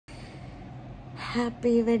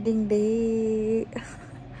Happy wedding day.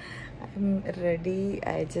 I'm ready.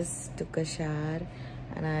 I just took a shower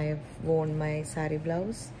and I've worn my sari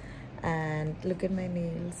blouse and look at my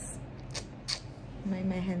nails, my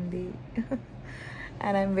mehendi.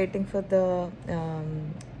 And I'm waiting for the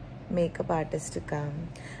makeup artist to come.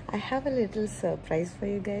 I have a little surprise for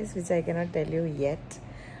you guys which I cannot tell you yet,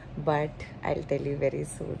 but I'll tell you very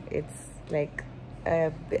soon. It's like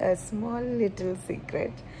a small little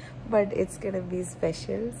secret, but it's gonna be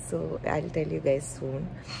special, so I'll tell you guys soon.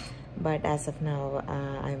 But as of now,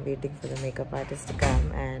 I'm waiting for the makeup artist to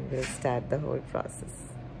come and we'll start the whole process.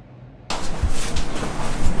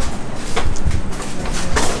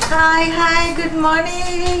 Hi, good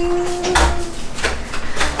morning.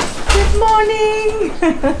 Good morning.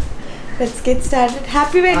 Let's get started.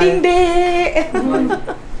 Happy wedding day.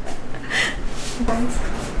 Thanks.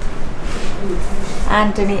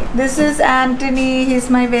 Anthony. This is Anthony. He's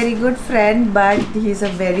my very good friend, but he's a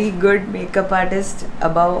very good makeup artist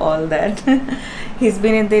above all that. He's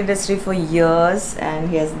been in the industry for years and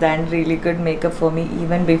he has done really good makeup for me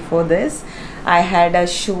even before this. I had a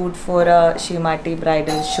shoot for a Shrimati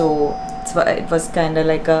bridal show. It was kind of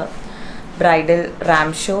like a bridal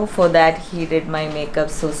ramp show. For that he did my makeup.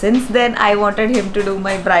 So since then I wanted him to do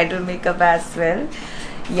my bridal makeup as well.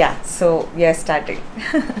 Yeah, so we are starting.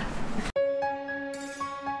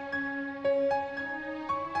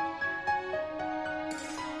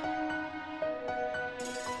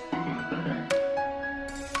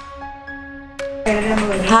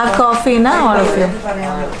 Have coffee now, all of you.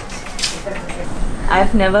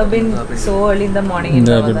 I've never been so early in the morning in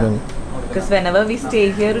Ramada, because whenever we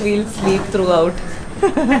stay here, we'll sleep throughout.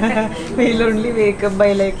 We'll only wake up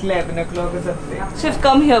by like 11 o'clock or something. She's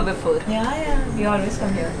come here before. Yeah, We always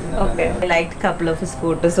come here. okay. I liked a couple of his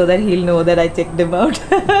photos so that he'll know that I checked him out.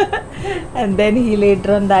 And then he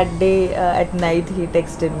later on that day at night he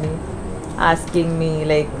texted me asking me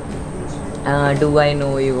like, do I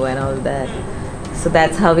know you and all that. So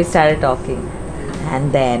that's how we started talking,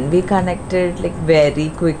 and then we connected like very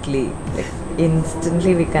quickly, like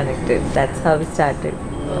instantly we connected. That's how we started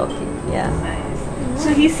talking. Yeah.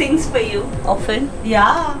 So he sings for you often?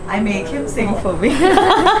 Yeah, I make him sing for me.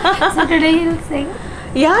 So today he'll sing?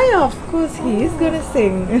 Yeah, of course he is gonna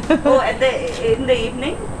sing. Oh, in the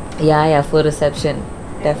evening? Yeah, for reception,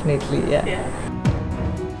 definitely. Yeah.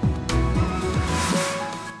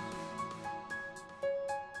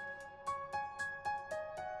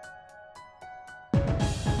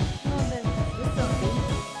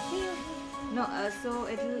 No, so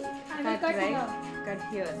it'll cut right? Here. Cut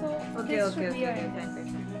here. So okay,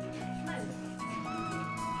 fine.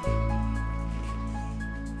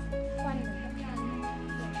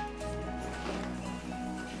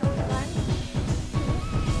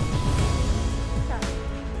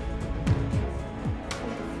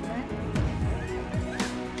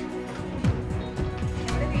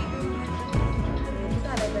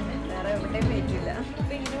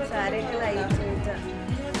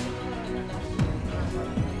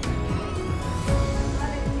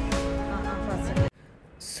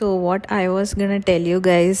 So what I was gonna tell you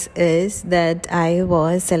guys is that I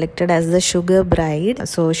was selected as the Sugar Bride.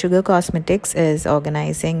 So Sugar Cosmetics is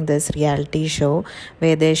organizing this reality show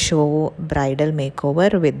where they show bridal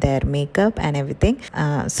makeover with their makeup and everything.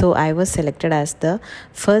 So I was selected as the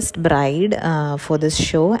first bride for this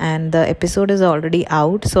show, and the episode is already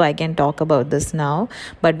out, so I can talk about this now.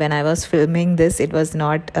 But when I was filming this, it was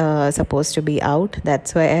not supposed to be out.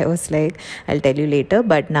 That's why I was like, I'll tell you later.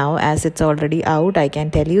 But now as it's already out, I can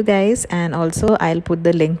tell you guys, and also I'll put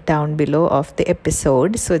the link down below of the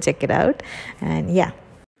episode, so check it out. And yeah,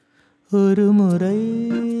 ஒரு முறை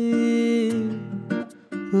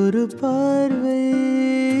ஒரு பார்வை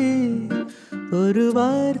ஒரு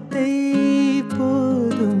வார்த்தை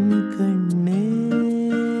போதும் கண்ணே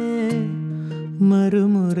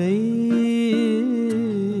மறுமுறை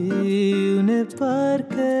உன்னை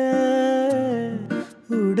பார்க்க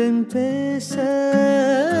உடன் பேச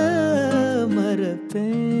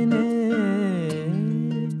மறப்பேனே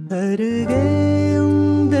அருகே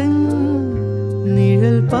உந்தன்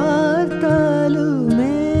நிழல்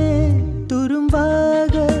பார்த்தாலுமே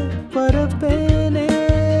துரும்பாக பரப்பேனே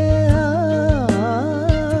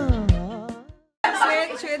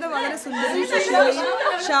ശ്വേത വളരെ സുന്ദരി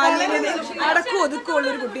ശാലീനതയും അടക്കം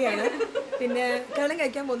ഒതുക്കമുള്ളൊരു കുട്ടിയാണ്. പിന്നെ കളം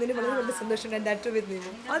കഴിക്കാൻ പോകുന്നതിന് വളരെ വളരെ സന്തോഷമുണ്ട്. That with you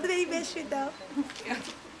all the very best Shweta.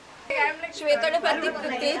 Swetha പറ്റി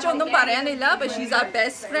പ്രത്യേകിച്ച് ഒന്നും പറയാനില്ല, but she's our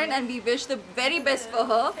best friend and we wish the very best for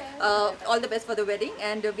her. All the best for the wedding,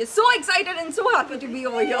 and we're so excited and so happy to be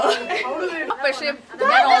over here. പക്ഷേ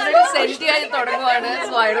ഞാൻ already sent ആയി തുടങ്ങുവാണ്,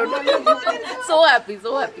 so I don't know. So happy.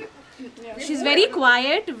 She's very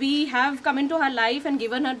quiet. We have come into her life and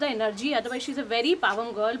given her the energy. Otherwise, she's a very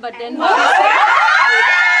power girl. But then you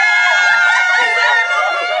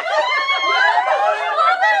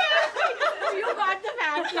got the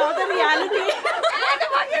fact now, the reality.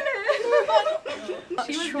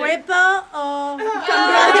 Swetha,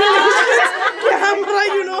 congratulations. Camera,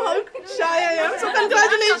 you know how shy I am. So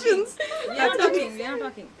congratulations. We are talking. We are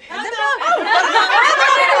talking.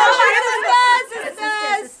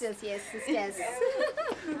 Sisters, yes, sisters.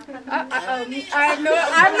 I have no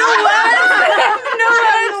words.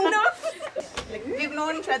 We've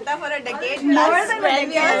known Swetha for a decade, plus 12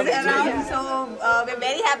 years around, so we're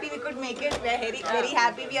very happy we could make it. We're very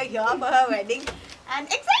happy we are here for her wedding and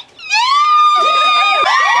excited!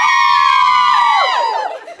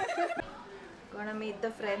 Gonna meet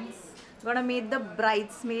the friends, gonna meet the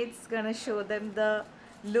bridesmaids, gonna show them the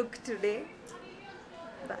look today.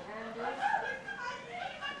 Bye.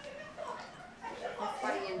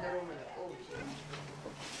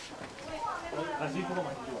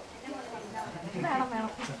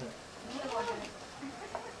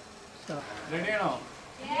 Ready now?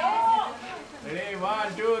 Ready?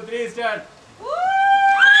 1, 2, 3, start.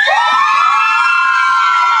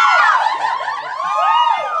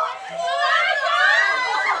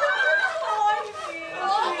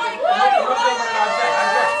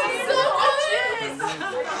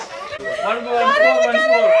 Once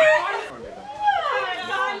more.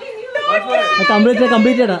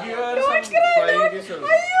 Completed.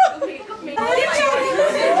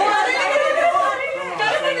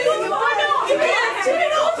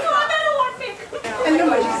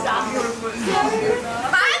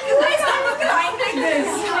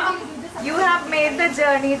 You have made the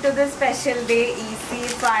journey to this special day easy,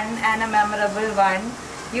 fun and a memorable one.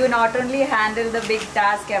 You not only handle the big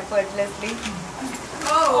task effortlessly.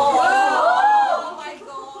 Oh my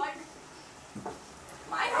god.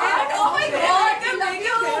 My heart. Oh my god.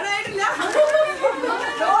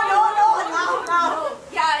 No.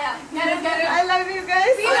 Yeah. Get it. I love you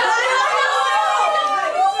guys.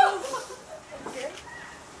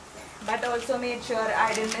 But also made sure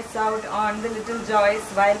I didn't miss out on the little joys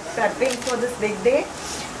while prepping for this big day.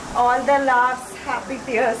 All the laughs, happy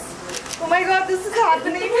tears. Oh my god, this is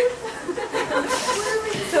happening.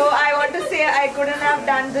 So I want to say I couldn't have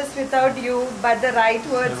done this without you, but the right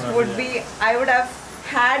words would be I would have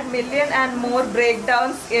had million and more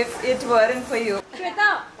breakdowns if it weren't for you.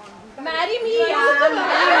 Swetha, marry me.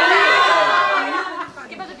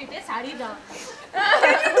 Can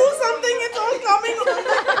you do something? It's all coming.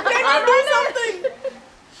 Can you do something?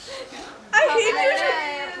 I hate you.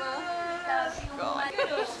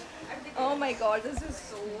 Oh my god, this is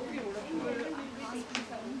so beautiful.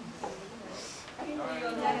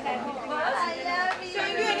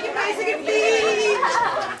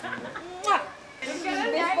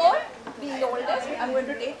 Before being oldest, I'm going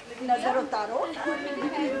to take Nazar Utaro.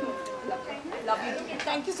 Love you too.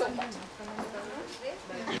 Thank you so much.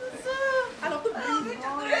 I love the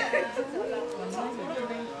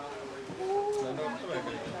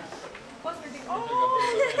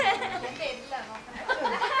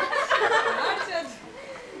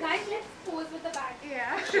Guys, let's pose with the back.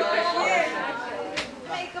 Yeah.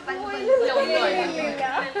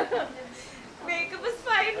 Makeup is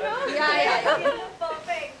fine, no? Yeah.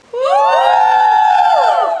 Perfect.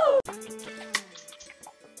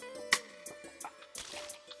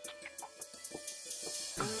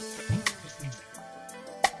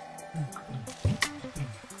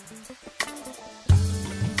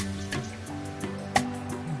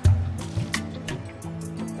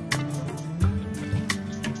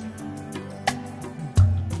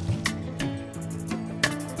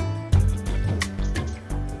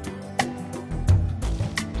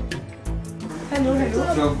 Hello.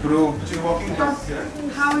 So, bro, you're walking past here.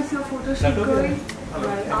 How is your photo shoot going?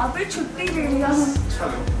 आप भी छुट्टी ले लिया हम.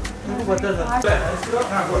 Hello. Let's go.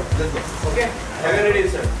 Okay. Are you ready,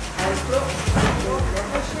 sir?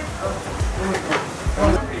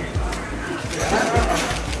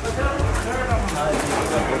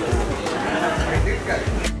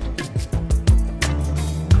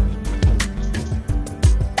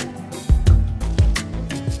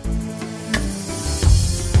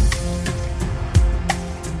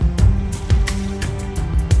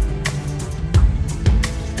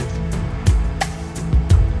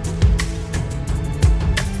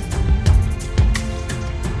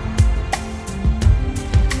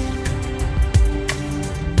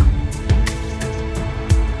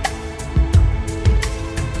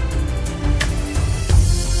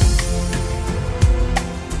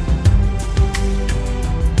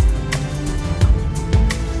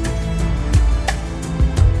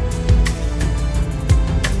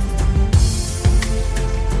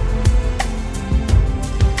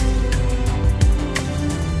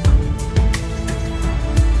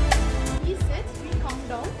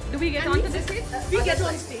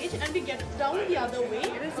 and we get down the other way.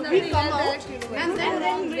 We come out and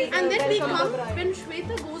then we come. When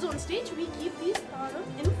Swetha goes on stage, we keep these taras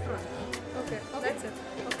in front. Okay, that's it.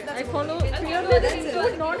 Okay, I follow. That's it.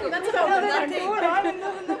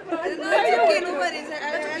 That's okay, no worries.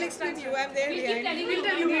 I'll explain to you. I'm there behind. We'll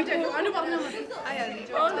tell you. Anu parna mati.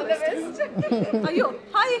 All the best. Ayyo,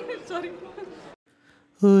 hi. Sorry.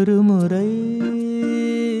 ஒரு முறை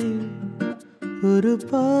ஒரு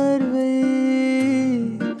பார்வை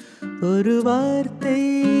ஒரு வார்த்தை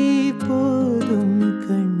போதும்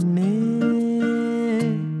கண்ணே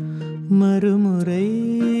மறுமுறை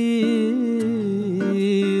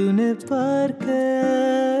உன்னை பார்க்க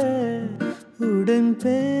உடன்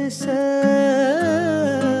பேச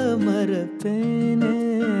மறப்பேனே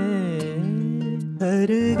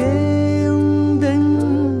அருகே உந்தன்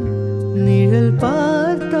நிழல்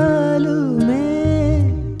பார்த்தாலுமே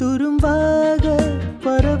துரும்பாக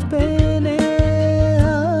பரப்பேனே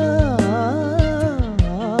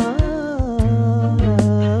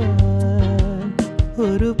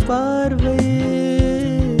ஒரு பார்வை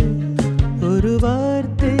ஒரு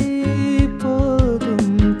வார்த்தை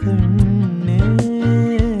போதும் கண்ணே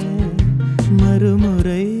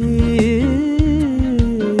மறுமுறை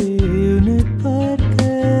உன்னை பார்க்க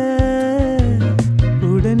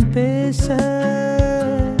உடன் பேச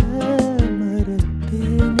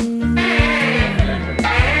மறப்பேனே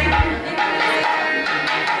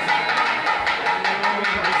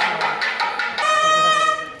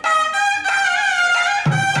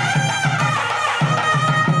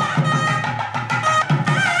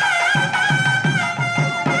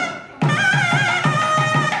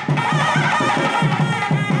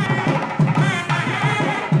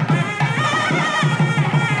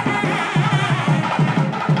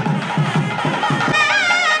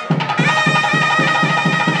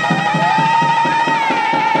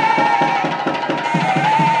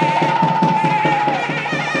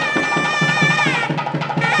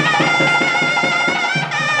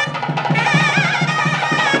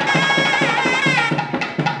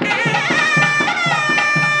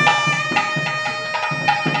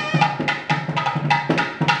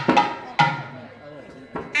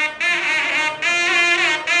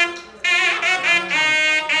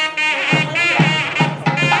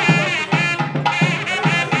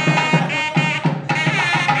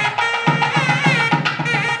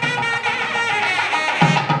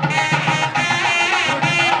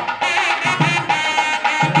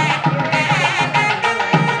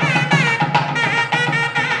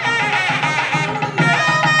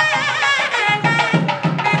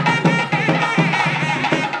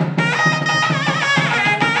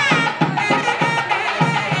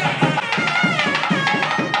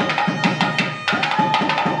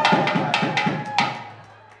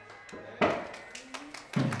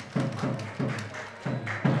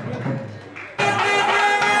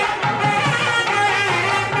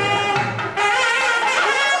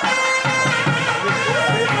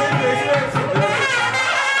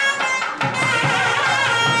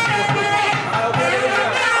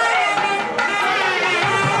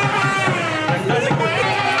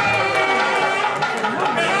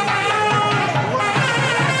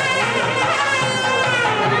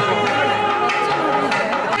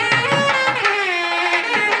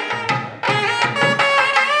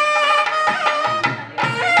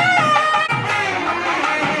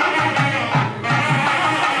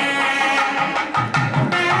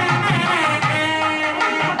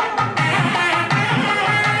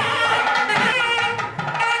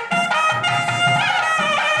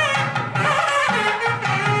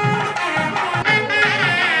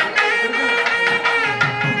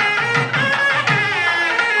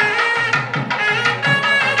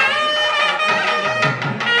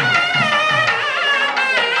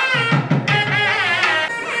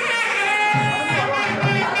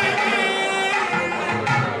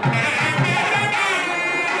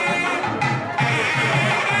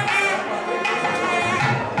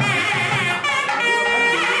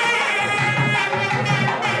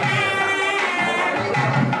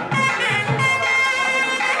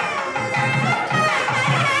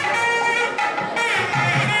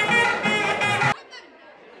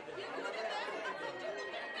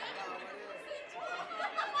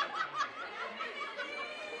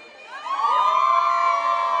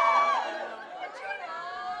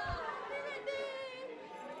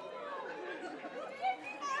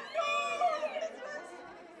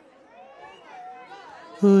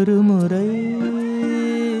ஒரு முறை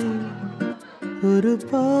ஒரு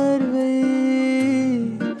பார்வை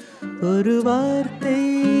ஒரு வார்த்தை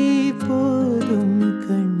போதும்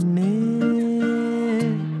கண்ணே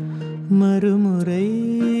மறுமுறை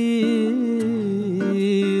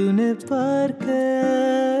உன்னை பார்க்க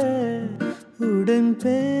உடன்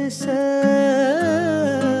பேச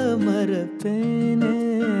மறப்பேனே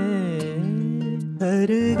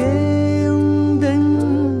அருகே